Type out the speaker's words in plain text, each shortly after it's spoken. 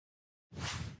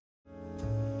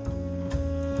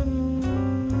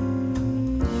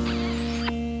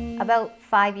About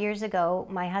 5 years ago,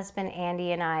 my husband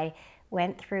Andy and I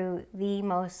went through the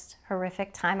most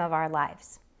horrific time of our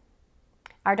lives.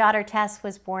 Our daughter Tess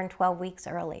was born 12 weeks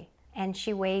early, and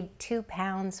she weighed 2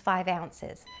 pounds 5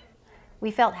 ounces.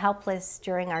 We felt helpless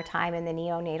during our time in the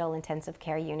neonatal intensive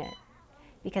care unit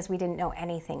because we didn't know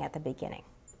anything at the beginning.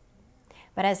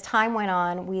 But as time went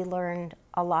on, we learned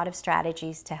a lot of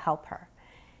strategies to help her.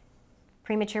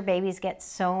 Premature babies get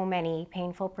so many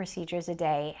painful procedures a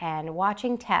day, and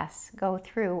watching Tess go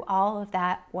through all of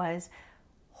that was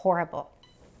horrible.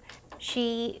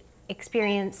 She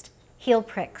experienced heel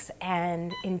pricks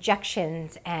and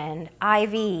injections and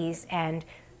IVs, and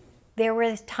there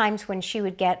were times when she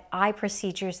would get eye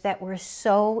procedures that were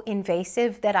so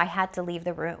invasive that I had to leave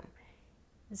the room.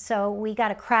 So we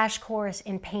got a crash course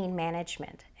in pain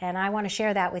management, and I want to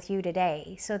share that with you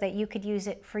today so that you could use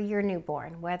it for your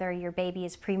newborn, whether your baby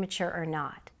is premature or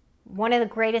not. One of the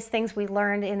greatest things we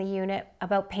learned in the unit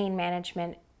about pain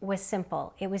management was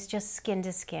simple. It was just skin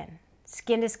to skin.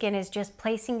 Skin to skin is just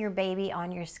placing your baby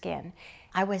on your skin.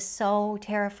 I was so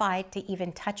terrified to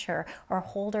even touch her or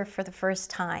hold her for the first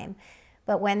time.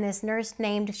 But when this nurse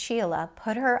named Sheila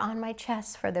put her on my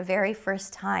chest for the very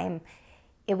first time,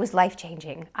 it was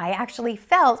life-changing. I actually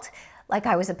felt like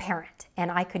I was a parent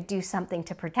and I could do something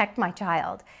to protect my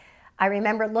child. I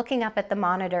remember looking up at the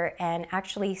monitor and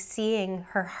actually seeing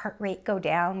her heart rate go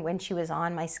down when she was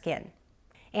on my skin.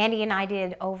 Andy and I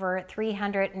did over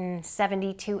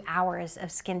 372 hours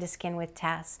of skin-to-skin with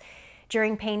Tess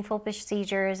during painful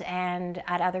procedures and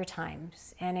at other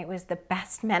times, and it was the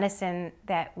best medicine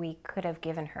that we could have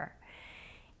given her.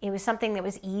 It was something that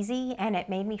was easy, and it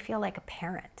made me feel like a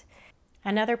parent.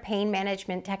 Another pain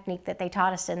management technique that they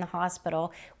taught us in the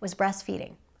hospital was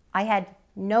breastfeeding. I had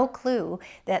no clue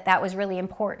that that was really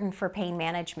important for pain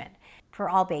management for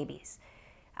all babies.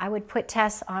 I would put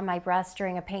Tess on my breast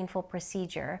during a painful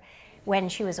procedure when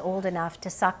she was old enough to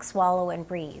suck, swallow, and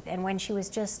breathe. And when she was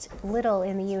just little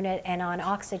in the unit and on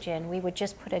oxygen, we would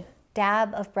just put a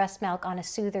dab of breast milk on a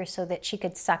soother so that she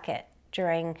could suck it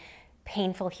during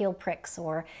painful heel pricks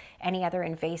or any other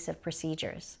invasive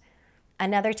procedures.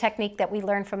 Another technique that we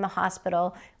learned from the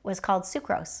hospital was called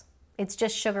sucrose. It's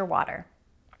just sugar water.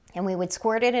 And we would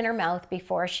squirt it in her mouth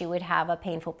before she would have a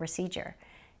painful procedure,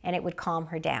 and it would calm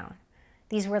her down.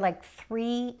 These were like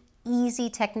 3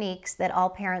 easy techniques that all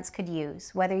parents could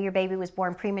use, whether your baby was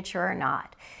born premature or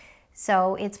not.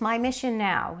 So it's my mission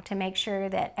now to make sure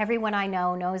that everyone I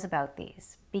know knows about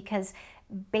these, because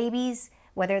babies,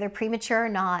 whether they're premature or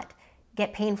not,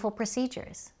 get painful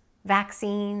procedures,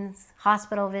 vaccines,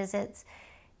 hospital visits,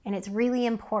 and it's really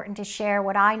important to share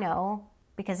what I know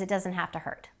because it doesn't have to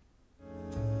hurt.